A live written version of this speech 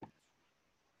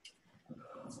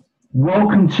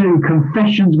Welcome to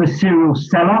Confessions of a Serial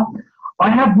Seller. I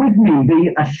have with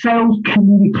me a sales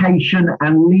communication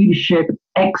and leadership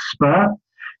expert.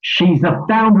 She's the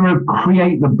founder of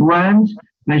Create the Brand,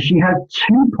 and she has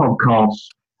two podcasts.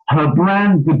 Her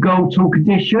brand, the Gold Talk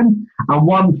Edition, and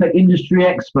one for industry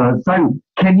experts. So,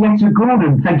 Kenyatta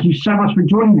Gordon, thank you so much for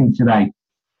joining me today.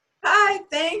 Hi,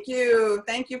 thank you.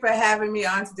 Thank you for having me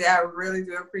on today. I really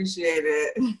do appreciate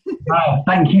it.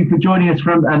 Thank you for joining us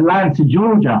from Atlanta,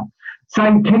 Georgia. So,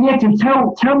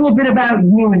 Kenyatta, tell me a bit about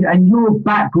you and your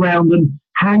background and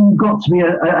how you got to be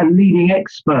a leading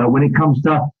expert when it comes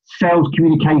to sales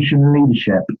communication and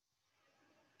leadership.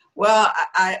 Well,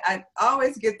 I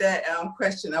always get that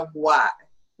question of why.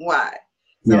 Why?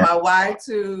 So my why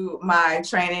to my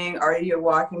training, Are You a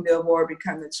Walking Billboard,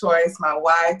 Become the Choice. My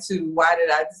why did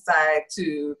I decide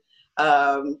to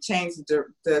change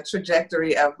the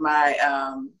trajectory of my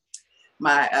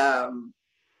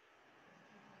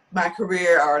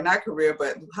career, or not career,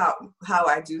 but how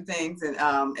I do things, and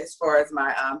as far as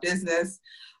my business.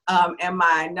 And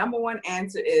my number one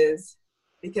answer is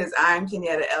because I'm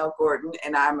Kenyatta L. Gordon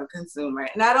and I'm a consumer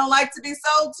and I don't like to be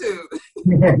sold to.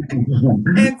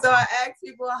 And so I ask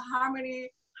people, how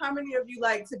many of you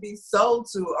like to be sold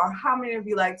to, or how many of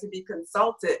you like to be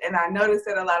consulted? And I notice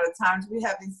that a lot of times we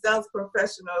have these sales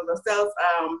professionals or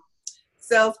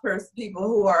salesperson people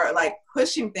who are like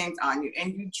pushing things on you,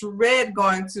 and you dread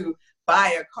going to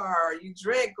buy a car, or you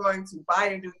dread going to buy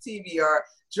a new TV, or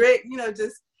dread,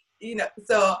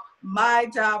 so my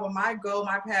job, or my goal,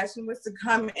 my passion was to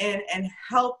come in and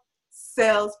help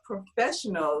sales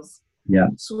professionals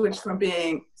switch from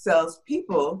being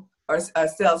salespeople or a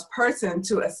salesperson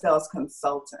to a sales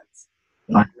consultant.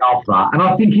 I love that. And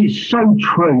I think it's so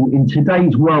true in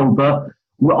today's world that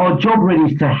our job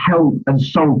really is to help and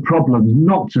solve problems,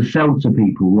 not to sell to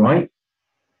people, right?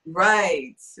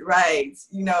 Right.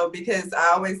 Because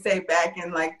I always say back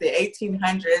in like the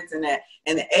 1800s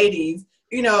and the 80s,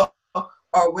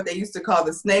 or what they used to call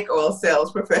the snake oil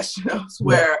sales professionals,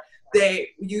 where they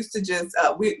used to just,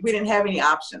 we didn't have any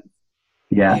options.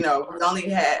 Yeah. We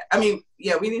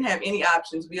didn't have any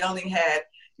options. We only had,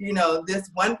 this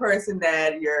one person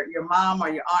that your mom or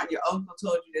your aunt, your uncle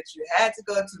told you that you had to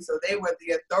go to. So they were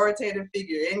the authoritative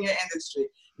figure in your industry.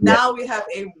 Yeah. Now we have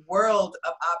a world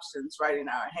of options right in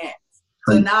our hands.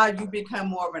 So now you become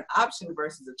more of an option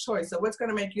versus a choice. So what's going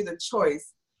to make you the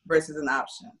choice versus an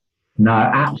option? No,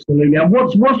 absolutely. And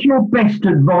what's your best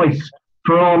advice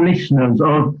for our listeners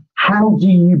of how do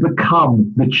you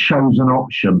become the chosen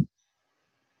option?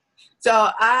 So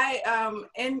I,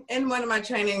 in one of my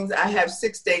trainings, I have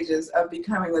 6 stages of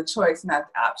becoming the choice, not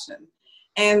the option.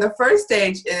 And the first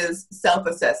stage is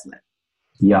self-assessment.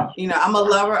 Yeah. I'm a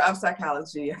lover of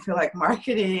psychology. I feel like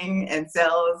marketing and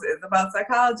sales is about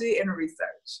psychology and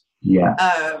research. Yeah.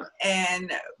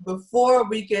 And before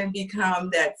we can become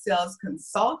that sales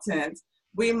consultant,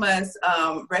 we must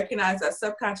recognize our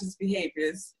subconscious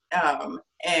behaviors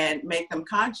and make them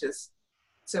conscious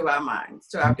to our minds,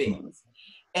 to our beings.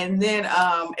 And then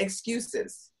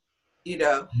excuses,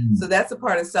 so that's a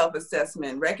part of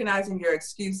self-assessment, recognizing your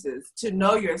excuses to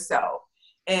know yourself,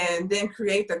 and then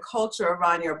create the culture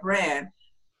around your brand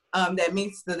that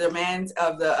meets the demands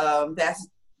of the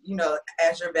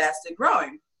as you're vastly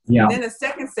growing. Yeah. And then the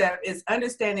second step is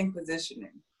understanding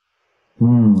positioning.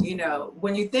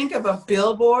 When you think of a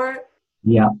billboard,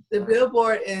 the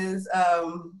billboard is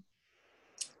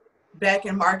back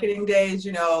in marketing days,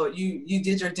 you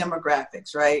did your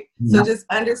demographics, right? Yeah. So just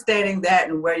understanding that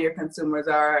and where your consumers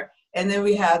are. And then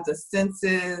we have the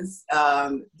senses,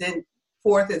 then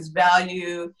fourth is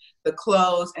value, the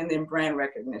close, and then brand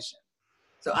recognition.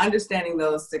 So understanding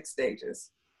those 6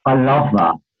 stages. I love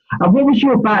that. And what was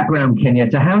your background,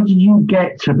 Kenyatta? How did you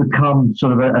get to become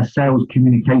sort of a sales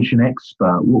communication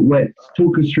expert?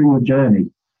 Talk us through your journey.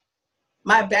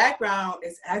 My background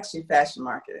is actually fashion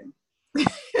marketing.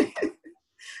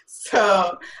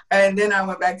 So, and then I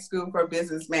went back to school for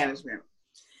business management.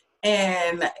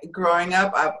 And growing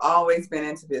up, I've always been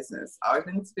into business.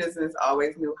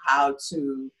 Always knew how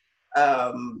to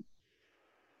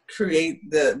create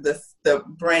the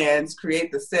brands,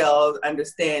 create the sales,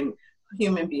 understand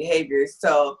human behaviors.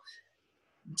 So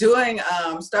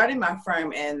starting my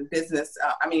firm in business,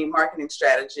 marketing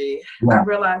strategy, I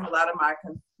realized a lot of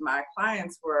my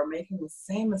clients were making the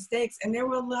same mistakes, and there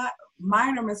were a lot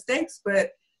minor mistakes,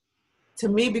 but to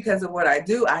me, because of what I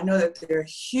do, I know that there are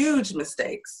huge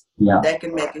mistakes that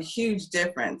can make a huge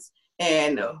difference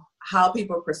in how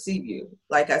people perceive you.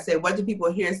 Like I said, what do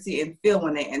people hear, see, and feel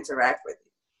when they interact with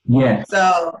you? Yeah.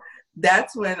 So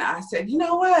that's when I said, you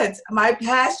know what? My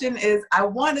passion is I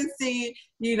want to see,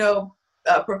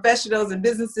 professionals and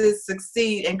businesses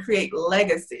succeed and create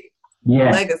legacies.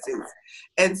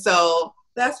 And so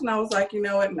that's when I was like, you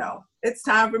know what? No, it's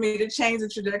time for me to change the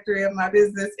trajectory of my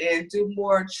business and do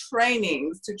more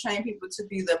trainings to train people to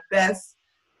be the best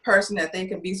person that they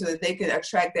can be so that they can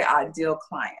attract their ideal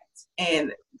clients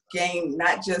and gain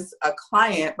not just a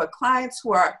client, but clients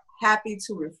who are happy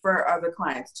to refer other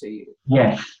clients to you.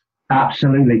 Yes,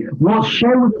 absolutely. Well,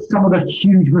 share with us some of the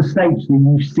huge mistakes that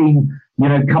you've seen,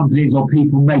 companies or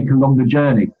people make along the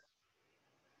journey.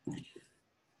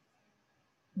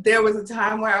 There was a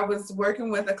time where I was working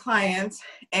with a client,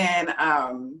 and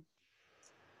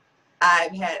I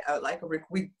had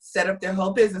we set up their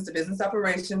whole business, the business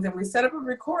operations, and we set up a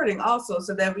recording also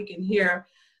so that we can hear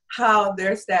how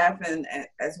their staff and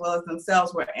as well as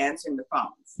themselves were answering the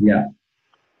phones. Yeah.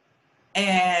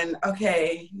 And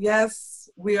okay, yes,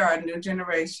 we are a new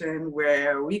generation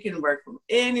where we can work from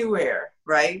anywhere,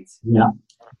 right? Yeah.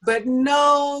 But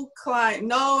no client,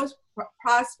 no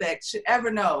prospect should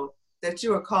ever know that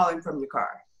you are calling from your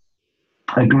car.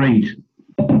 Agreed.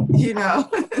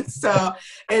 So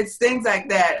it's things like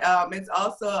that. It's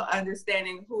also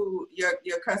understanding who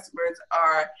your customers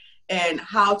are and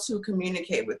how to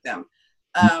communicate with them.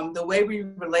 The way we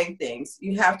relate things,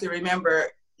 you have to remember,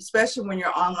 especially when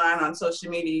you're online on social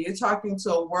media, you're talking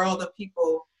to a world of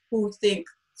people who think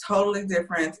totally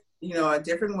different, in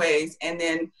different ways. And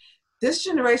then this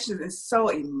generation is so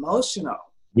emotional.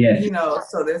 Yes.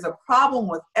 So there's a problem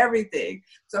with everything.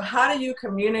 So how do you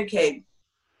communicate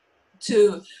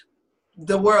to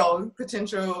the world,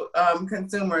 potential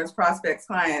consumers, prospects,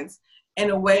 clients, in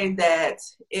a way that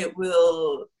it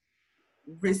will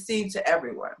receive to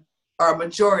everyone or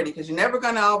majority? Because you're never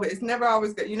going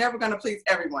to please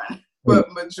everyone,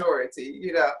 but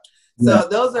majority, So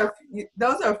those are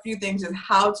a few things, just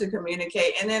how to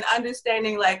communicate, and then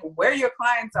understanding like where your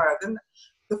clients are. Then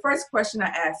the first question I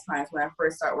ask clients when I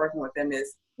first start working with them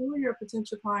is, who are your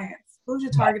potential clients? Who's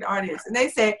your target audience? And they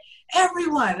say,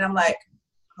 everyone. And I'm like,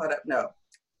 hold up, no.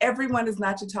 Everyone is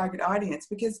not your target audience,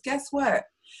 because guess what?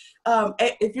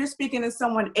 If you're speaking to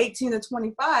someone 18 to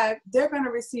 25, they're going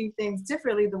to receive things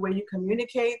differently. The way you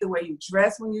communicate, the way you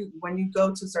dress when you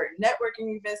go to certain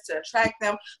networking events to attract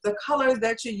them, the colors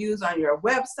that you use on your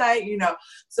website,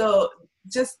 So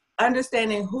just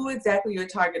understanding who exactly your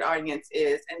target audience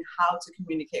is and how to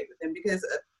communicate with them, because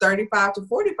a 35 to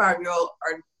 45-year-old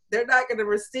they're not going to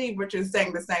receive what you're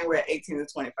saying the same way an 18 to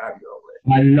 25-year-old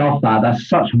would. I love that. That's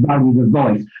such valuable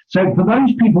advice. So for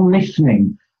those people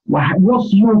listening,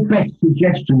 what's your best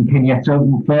suggestion,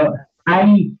 Kenyatta, for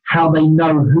A, how they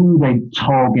know who their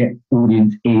target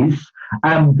audience is,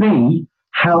 and B,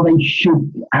 how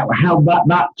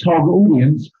that target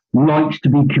audience likes to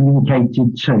be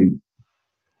communicated to?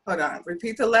 Hold on.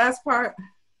 Repeat the last part.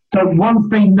 So once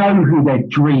they know who their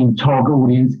dream target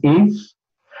audience is,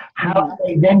 how do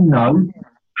they then know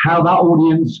how that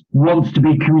audience wants to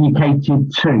be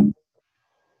communicated to?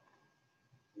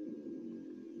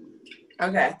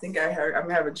 Okay, I think I'm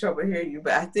having trouble hearing you,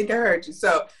 but I think I heard you.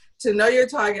 So to know your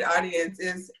target audience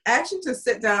is actually to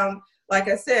sit down, like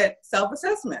I said,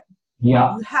 self-assessment.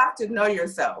 Yeah. You have to know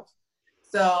yourself.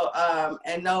 So,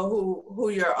 and know who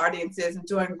your audience is, and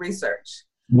doing research.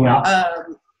 Yeah.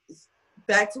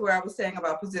 Back to where I was saying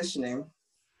about positioning.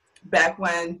 Back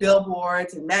when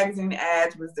billboards and magazine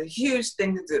ads was the huge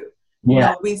thing to do.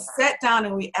 Yeah. We sat down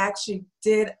and we actually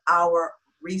did our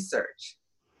research,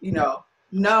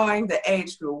 knowing the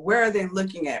age group, where are they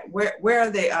looking at, where are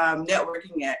they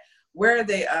networking at,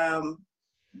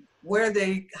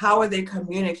 how are they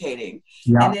communicating,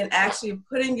 and then actually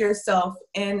putting yourself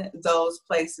in those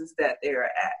places that they're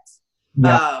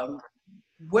at.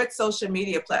 What social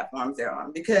media platforms they're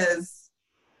on, because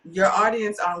your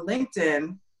audience on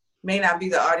LinkedIn may not be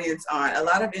the audience on a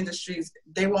lot of industries.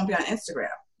 They won't be on Instagram.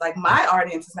 Like my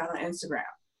audience is not on Instagram.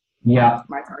 Yeah.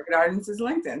 My target audience is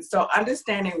LinkedIn. So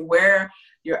understanding where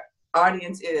your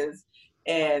audience is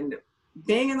and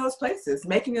being in those places,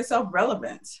 making yourself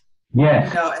relevant.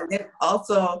 Yes. And then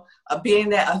also being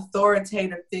that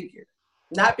authoritative figure,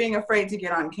 not being afraid to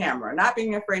get on camera, not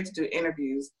being afraid to do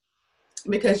interviews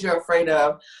because you're afraid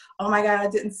of, oh my God, I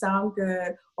didn't sound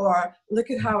good, or look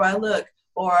at how I look,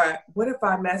 or what if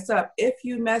I mess up? If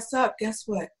you mess up, guess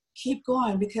what? Keep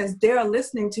going, because they're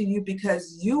listening to you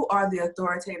because you are the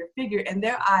authoritative figure in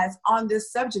their eyes on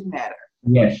this subject matter.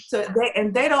 Yes. So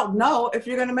they don't know if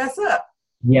you're going to mess up.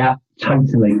 Yeah,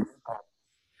 totally.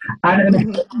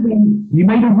 And you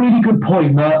made a really good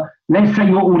point that, let's say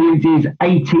your audience is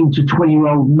 18 to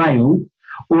 20-year-old male,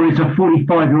 or it's a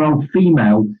 45-year-old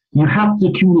female. You have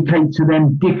to communicate to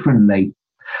them differently.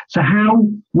 So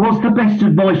what's the best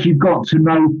advice you've got to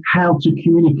know how to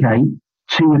communicate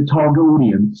to a target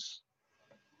audience?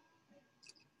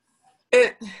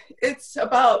 It's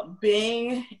about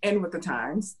being in with the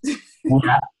times.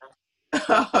 Yeah.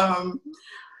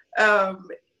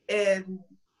 And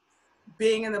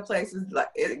being in the places, like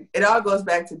it all goes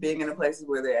back to being in the places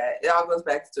where they're at. It all goes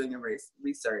back to doing your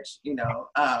research,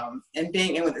 and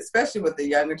being in with, especially with the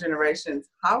younger generations.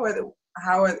 How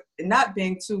are not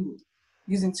being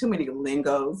using too many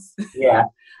lingos, Yeah.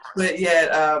 but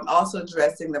yet also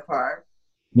dressing the part.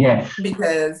 Yes.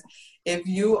 Because if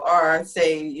you are,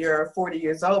 say, you're 40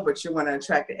 years old, but you want to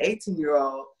attract an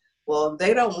 18-year-old, well,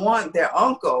 they don't want their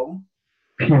uncle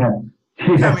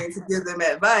coming to give them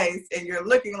advice, and you're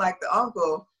looking like the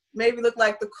uncle, maybe look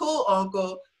like the cool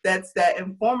uncle, that's that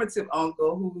informative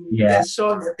uncle who is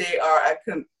showing that they are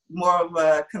more of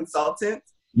a consultant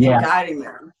in guiding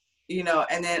them,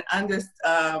 and then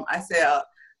I say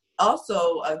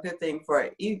also a good thing for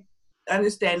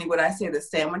understanding what I say, the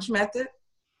sandwich method.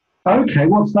 Okay,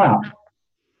 what's that?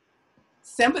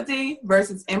 Sympathy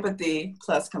versus empathy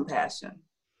plus compassion.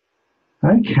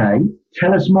 Okay,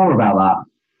 tell us more about that.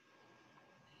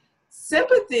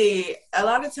 Sympathy, a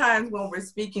lot of times when we're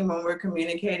speaking, when we're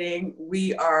communicating,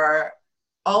 we are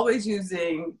always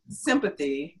using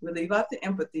sympathy. We leave out the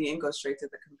empathy and go straight to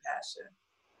the compassion.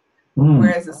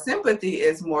 Whereas the sympathy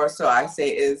is more so, I say,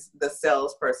 is the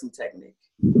salesperson technique.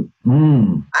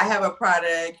 I have a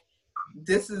product,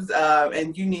 this is,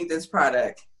 and you need this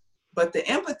product. But the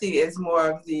empathy is more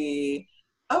of the,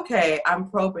 okay, I'm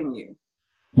probing you.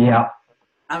 Yeah.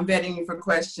 I'm vetting you for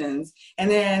questions. And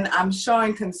then I'm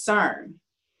showing concern.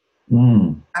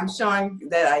 I'm showing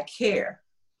that I care,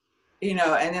 and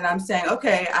then I'm saying,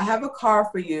 okay, I have a car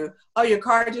for you. Oh, your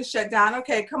car just shut down.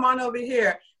 Okay, come on over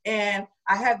here. And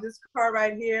I have this car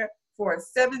right here for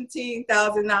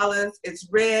 $17,000. It's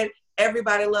red.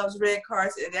 Everybody loves red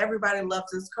cars, and everybody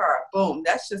loves this car. Boom.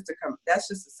 That's just a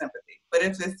sympathy. But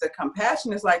if it's the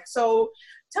compassion, it's like, so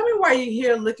tell me why you're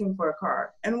here looking for a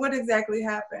car, and what exactly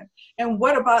happened, and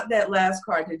what about that last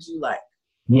car did you like?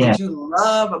 Yeah. Did you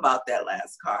love about that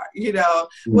last car?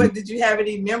 What did you have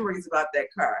any memories about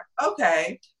that car?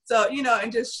 Okay, so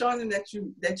and just showing them that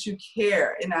you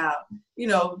care, and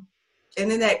and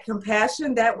then that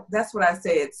compassion, that's what I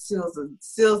say, it seals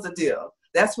the deal.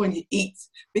 That's when you eat,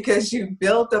 because you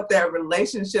built up that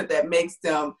relationship that makes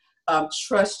them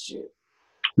trust you.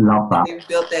 Love that. And you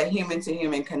built that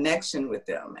human-to-human connection with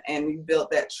them, and you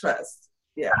built that trust.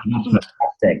 Yeah, that's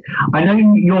fantastic. I know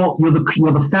you're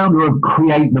the founder of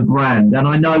Create the Brand, and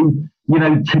I know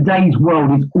today's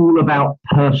world is all about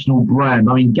personal brand.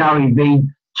 I mean, Gary Vee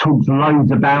talks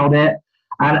loads about it,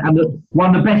 and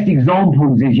one of the best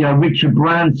examples is Richard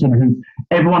Branson, who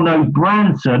everyone knows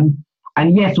Branson.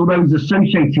 And yes, although he's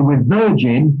associated with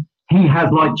Virgin, he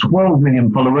has like 12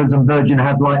 million followers, and Virgin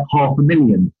has like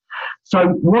 500,000. So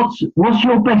what's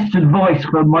your best advice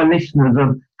for my listeners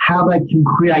of how they can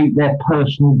create their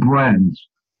personal brands?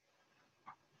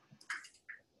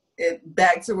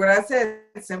 Back to what I said,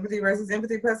 sympathy versus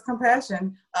empathy plus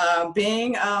compassion.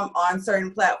 Being on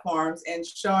certain platforms and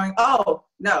showing,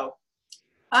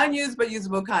 unused but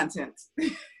usable content.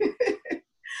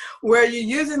 Where you're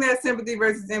using that sympathy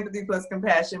versus empathy plus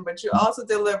compassion, but you're also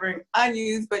delivering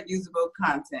unused but usable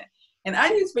content. And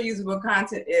unused but usable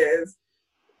content is,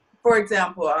 for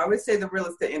example, I would say the real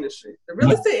estate industry. The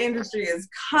real estate industry is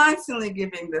constantly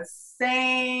giving the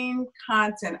same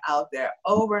content out there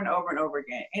over and over and over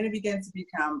again, and it begins to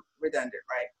become redundant,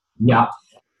 right? Yeah.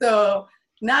 So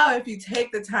now if you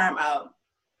take the time out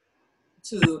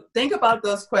to think about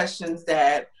those questions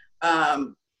that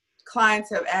clients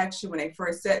have asked you when they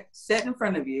first set in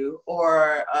front of you,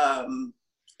 or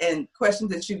and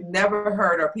questions that you've never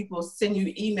heard, or people send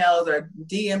you emails or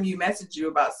DM you, message you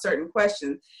about certain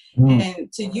questions.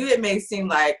 And to you, it may seem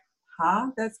like,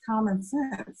 that's common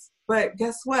sense. But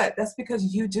guess what? That's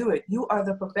because you do it. You are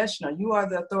the professional. You are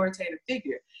the authoritative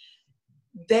figure.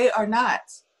 They are not.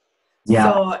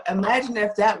 Yeah. So imagine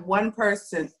if that one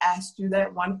person asked you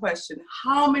that one question,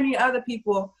 how many other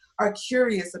people are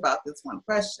curious about this one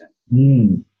question?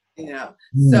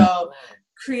 So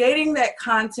creating that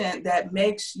content that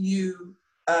makes you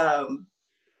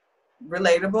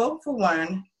relatable, for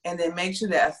one, and then makes you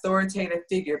that authoritative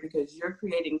figure, because you're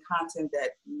creating content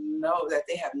that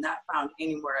they have not found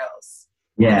anywhere else.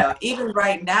 Even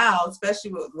right now,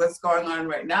 especially with what's going on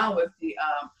right now with the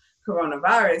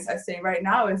coronavirus, I say right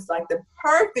now is like the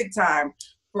perfect time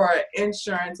for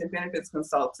insurance and benefits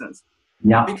consultants.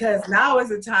 Because now is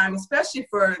the time, especially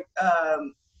for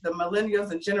the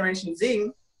millennials and Generation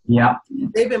Z, Yeah.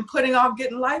 They've been putting off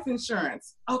getting life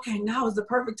insurance. Okay, now is the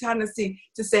perfect time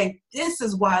to say, this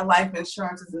is why life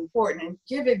insurance is important, and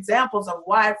give examples of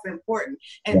why it's important,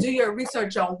 and do your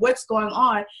research on what's going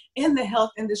on in the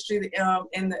health industry,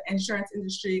 in the insurance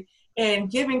industry, and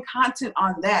giving content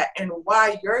on that and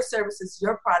why your services,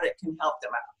 your product can help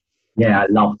them out. Yeah, I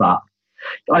love that.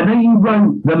 I know you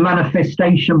wrote the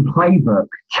Manifestation Playbook.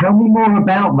 Tell me more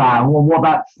about that, or what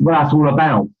that's all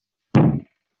about.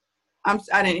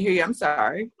 I didn't hear you. I'm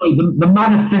sorry. The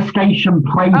Manifestation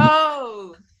Playbook.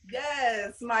 Oh,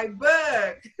 yes, my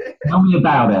book. Tell me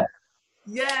about it.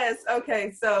 Yes.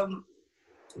 Okay. So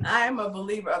I'm a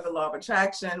believer of the law of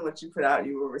attraction. What you put out,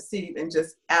 you will receive, and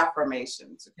just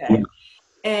affirmations. Okay. Yeah.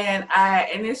 And I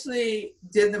initially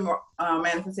did the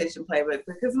Manifestation Playbook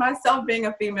because myself being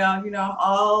a female, you know, I'm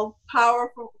all power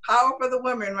for the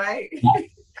women, right?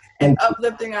 And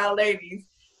uplifting our ladies.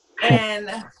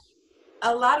 And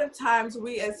a lot of times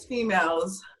we as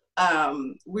females,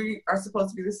 we are supposed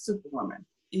to be the superwoman,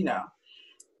 you know.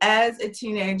 As a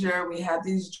teenager, we have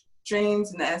these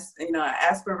dreams and, you know,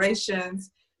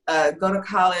 aspirations, go to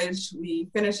college,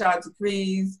 we finish our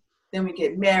degrees, then we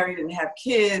get married and have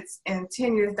kids, and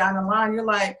 10 years down the line, you're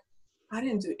like, I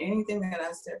didn't do anything that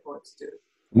I set forth to do.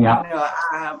 Yeah. You know,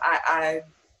 I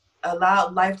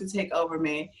allowed life to take over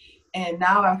me, and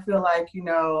now I feel like, you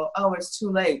know, oh, it's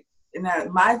too late. And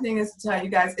my thing is to tell you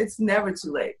guys, it's never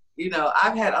too late. You know,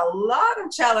 I've had a lot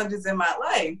of challenges in my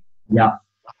life. Yeah.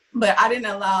 But I didn't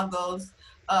allow those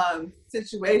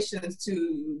situations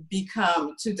to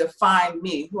define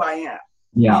me, who I am.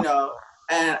 Yeah. You know,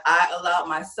 and I allowed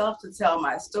myself to tell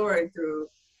my story through,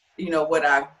 you know, what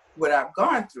I've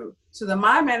gone through. So the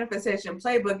My Manifestation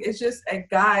Playbook is just a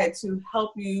guide to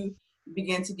help you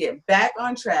begin to get back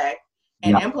on track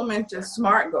and implement your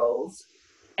SMART goals.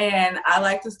 And I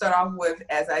like to start off with,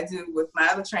 as I do with my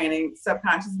other training,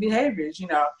 subconscious behaviors, you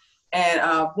know. And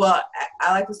well,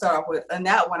 I like to start off with, and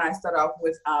that one I start off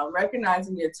with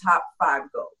recognizing your top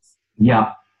 5 goals.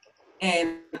 Yeah.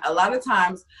 And a lot of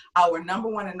times our number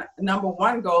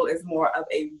one goal is more of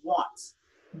a want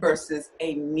versus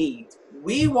a need.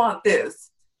 We want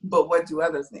this, but what do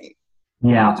others need?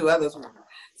 Yeah. What do others want?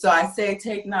 So I say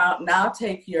take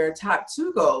take your top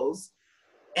 2 goals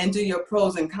and do your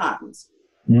pros and cons.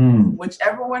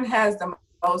 Whichever one has the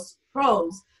most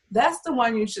pros, that's the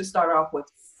one you should start off with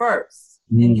first.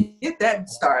 And you get that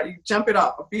started, you jump it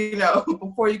off, you know,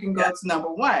 before you can go to number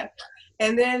 1.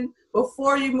 And then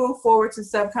before you move forward to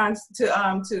subconscious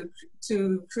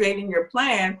to creating your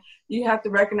plan, you have to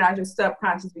recognize your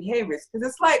subconscious behaviors, because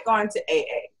it's like going to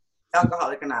AA,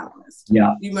 Alcoholics Anonymous.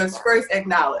 Yeah. You must first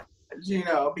acknowledge, you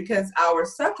know, because our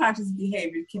subconscious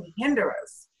behavior can hinder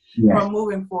us from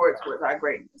moving forward towards our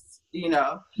greatness. You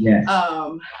know,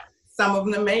 some of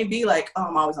them may be like, oh,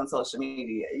 I'm always on social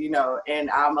media, you know, and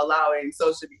I'm allowing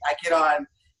I get on,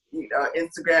 you know,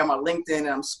 Instagram or LinkedIn, and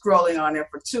I'm scrolling on it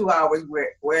for 2 hours,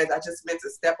 whereas I just meant to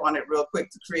step on it real quick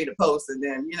to create a post, and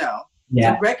then, you know,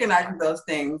 to recognize those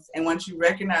things. And once you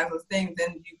recognize those things,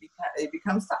 then it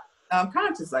becomes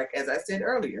conscious, like as I said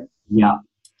earlier. Yeah.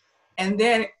 And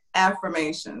then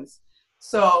affirmations.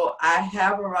 So I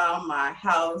have around my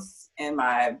house, in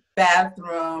my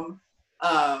bathroom,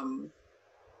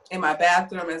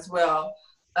 as well,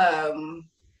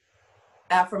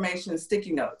 affirmation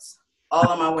sticky notes all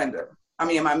on my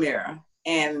in my mirror,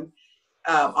 and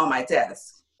on my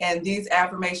desk. And these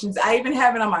affirmations, I even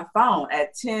have it on my phone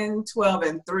at 10, 12,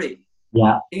 and 3.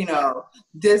 Yeah. You know,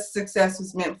 this success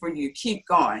was meant for you. Keep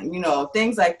going. You know,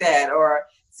 things like that. Or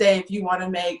say if you want to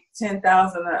make $10,000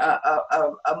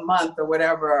 a month or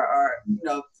whatever, or, you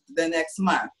know, the next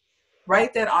month,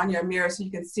 write that on your mirror so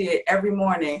you can see it every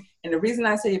morning. And the reason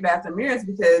I say your bathroom mirror is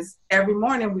because every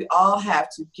morning we all have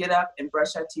to get up and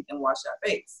brush our teeth and wash our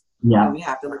face. Yeah. And we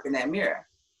have to look in that mirror.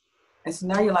 And so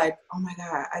now you're like, oh my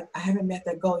God, I haven't met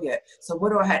that goal yet. So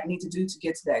what do I need to do to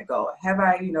get to that goal? Have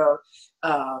I, you know,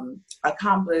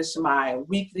 accomplished my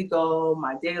weekly goal,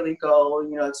 my daily goal,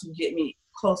 you know, to get me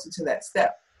closer to that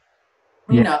step?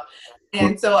 You know,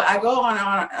 and so I go on and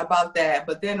on about that.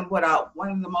 But then one of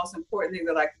the most important things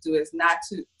I like to do is not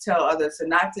to tell others, and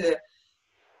not to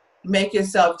make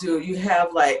yourself do. You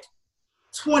have like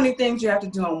 20 things you have to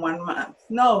do in 1 month.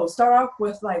 No, start off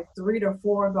with like 3 to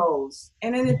 4 goals.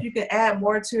 And then if you can add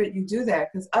more to it, you do that.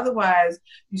 Because otherwise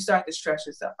you start to stress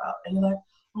yourself out. And you're like,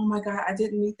 oh my God, I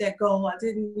didn't meet that goal. I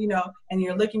didn't, you know, and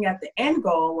you're looking at the end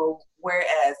goal,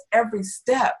 whereas every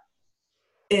step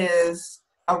is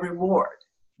a reward.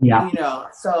 Yeah. You know,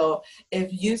 so if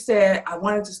you said, I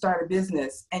wanted to start a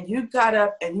business, and you got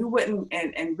up and you went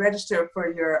and registered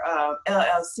for your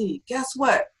LLC, guess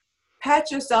what?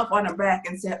 pat yourself on the back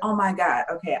and say, oh my God,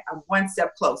 okay, I'm one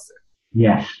step closer.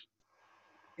 Yes.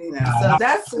 You know, so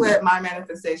that's what my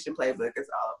manifestation playbook is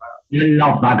all about. I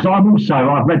love that, because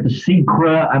I've read The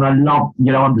Secret, and I love,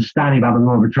 understanding about the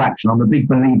law of attraction. I'm a big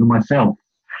believer myself.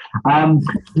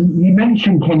 You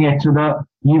mentioned, Kenyetta, that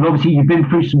you've been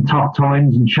through some tough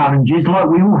times and challenges, like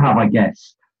we all have, I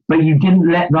guess, but you didn't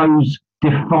let those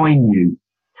define you.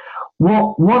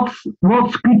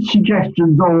 What's good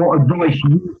suggestions or advice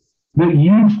that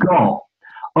you've got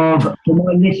for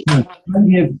my listeners?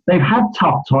 Maybe they've had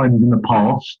tough times in the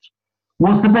past.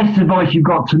 What's the best advice you've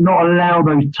got to not allow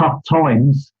those tough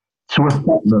times to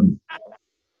affect them?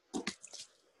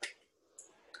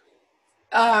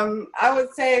 I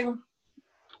would say,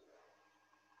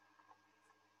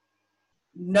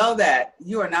 know that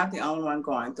you are not the only one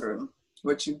going through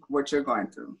what you're going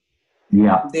through.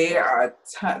 Yeah, there are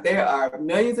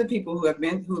millions of people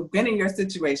who've been in your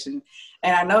situation,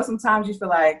 and I know sometimes you feel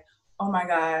like, oh my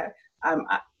God,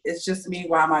 it's just me.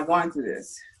 Why am I going through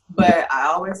this? But I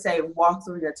always say, walk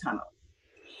through your tunnel.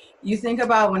 You think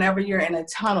about whenever you're in a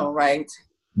tunnel, right?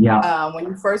 Yeah. When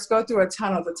you first go through a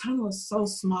tunnel, the tunnel is so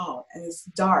small and it's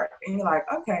dark, and you're like,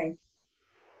 okay,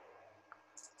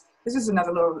 this is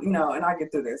another little, and I'll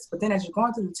get through this. But then as you're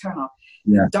going through the tunnel,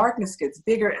 the darkness gets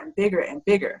bigger and bigger and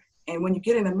bigger. And when you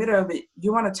get in the middle of it,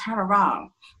 you want to turn around,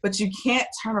 but you can't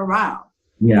turn around.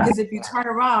 Yeah. Because if you turn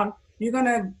around, you're going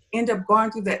to end up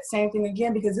going through that same thing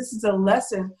again, because this is a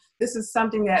lesson. This is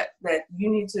something that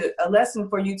you need a lesson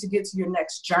for you to get to your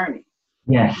next journey.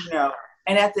 Yes.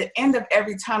 And at the end of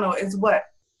every tunnel is what?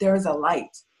 There is a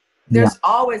light. There's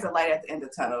always a light at the end of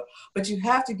the tunnel, but you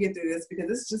have to get through this, because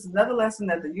this is just another lesson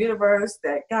that the universe,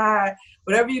 that God,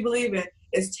 whatever you believe in,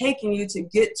 is taking you to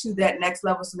get to that next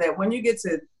level, so that when you get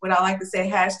to what I like to say,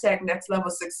 hashtag next level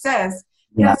success,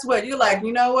 guess what? You're like,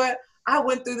 you know what? I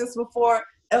went through this before.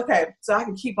 Okay, so I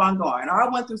can keep on going. Or I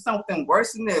went through something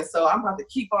worse than this, so I'm about to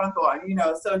keep on going,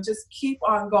 So just keep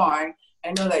on going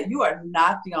and know that you are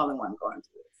not the only one going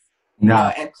through this.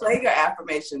 And play your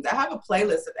affirmations. I have a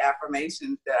playlist of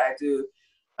affirmations that I do,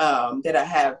 that I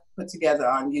have put together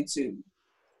on YouTube,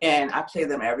 and I play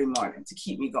them every morning to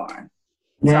keep me going.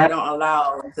 So I don't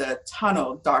allow the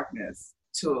tunnel darkness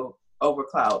to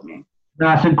overcloud me.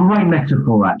 That's a great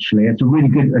metaphor, actually.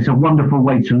 It's a wonderful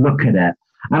way to look at it.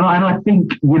 And I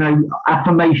think,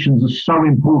 affirmations are so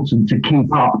important to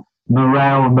keep up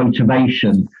morale and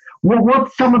motivation.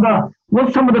 What's some of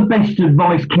the best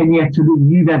advice, Kenyetta, that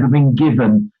you've ever been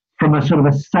given from a sort of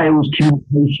a sales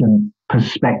communication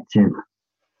perspective?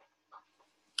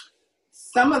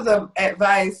 Some of the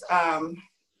advice,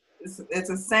 it's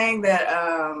a saying that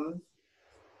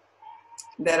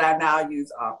I now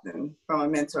use often from a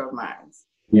mentor of mine.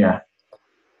 Yeah.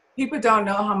 People don't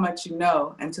know how much you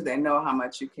know until they know how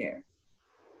much you care.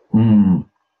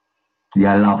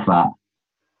 Yeah, I love that.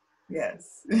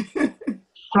 Yes.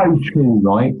 So true,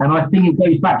 right? And I think it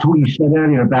goes back to what you said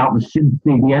earlier about the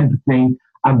sympathy, the empathy,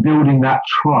 and building that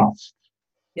trust.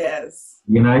 Yes.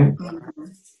 Mm-hmm.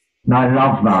 No, I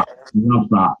love that. Love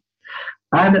that.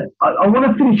 And I want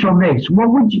to finish on this. What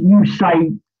would you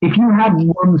say if you had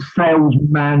one sales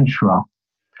mantra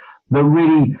that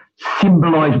really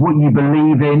symbolized what you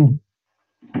believe in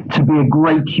to be a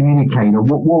great communicator?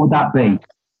 What would that be?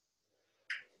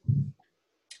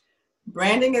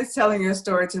 Branding is telling your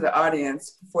story to the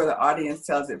audience before the audience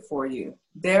tells it for you.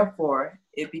 Therefore,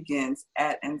 it begins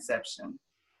at inception.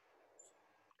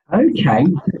 Okay,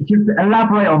 just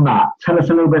elaborate on that. Tell us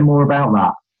a little bit more about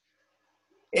that.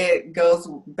 It goes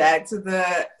back to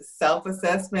the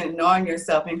self-assessment, knowing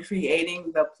yourself, and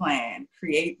creating the plan,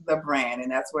 create the brand.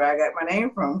 And that's where I got my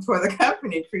name from, for the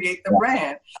company, create the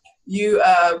brand. You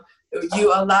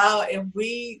allow,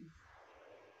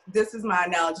 this is my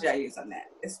analogy I use on that.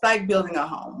 It's like building a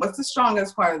home. What's the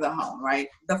strongest part of the home, right?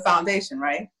 The foundation,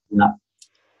 right? Yeah.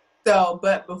 So,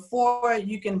 but before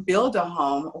you can build a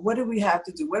home, what do we have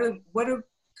to do? What do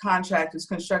contractors,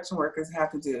 construction workers have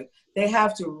to do? They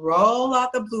have to roll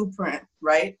out the blueprint,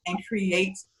 right? And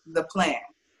create the plan.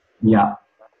 Yeah.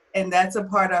 And that's a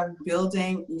part of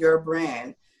building your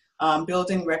brand,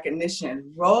 building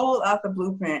recognition. Roll out the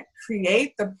blueprint,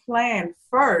 create the plan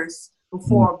first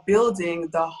before building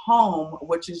the home,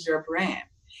 which is your brand.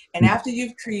 And after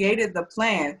you've created the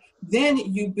plan, then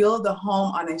you build the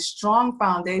home on a strong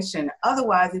foundation.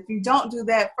 Otherwise, if you don't do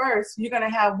that first, you're going to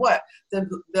have what? You're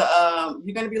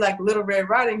going to be like Little Red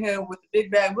Riding Hood with the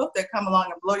big bad wolf that come along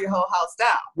and blow your whole house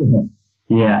down.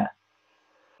 Yeah.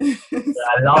 I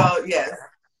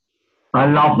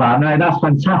love that. No, that's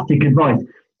fantastic advice.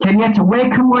 Kenyetta, where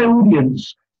can my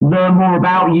audience learn more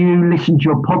about you, listen to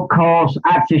your podcast,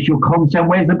 access your content?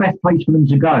 Where's the best place for them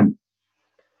to go?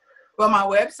 Well, my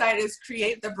website is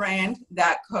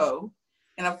createthebrand.co.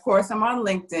 And of course, I'm on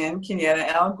LinkedIn,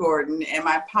 Kenyatta L. Gordon. And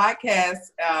my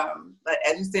podcast,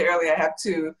 as you said earlier, I have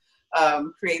two,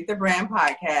 Create the Brand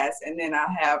podcast. And then I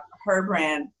have Her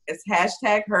Brand. It's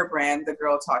hashtag Her Brand, the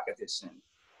Girl Talk Edition,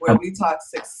 where we talk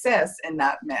success and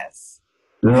not mess.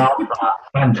 Love that.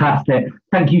 Fantastic.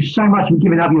 Thank you so much for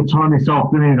giving up your time this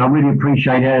afternoon. I really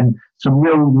appreciate it, and some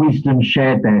real wisdom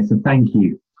shared there. So thank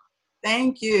you.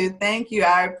 Thank you. Thank you.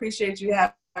 I appreciate you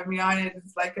having me on it.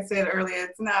 It's, like I said earlier,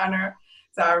 it's an honor.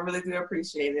 So I really do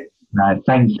appreciate it.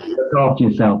 Thank you. Look after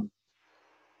yourself.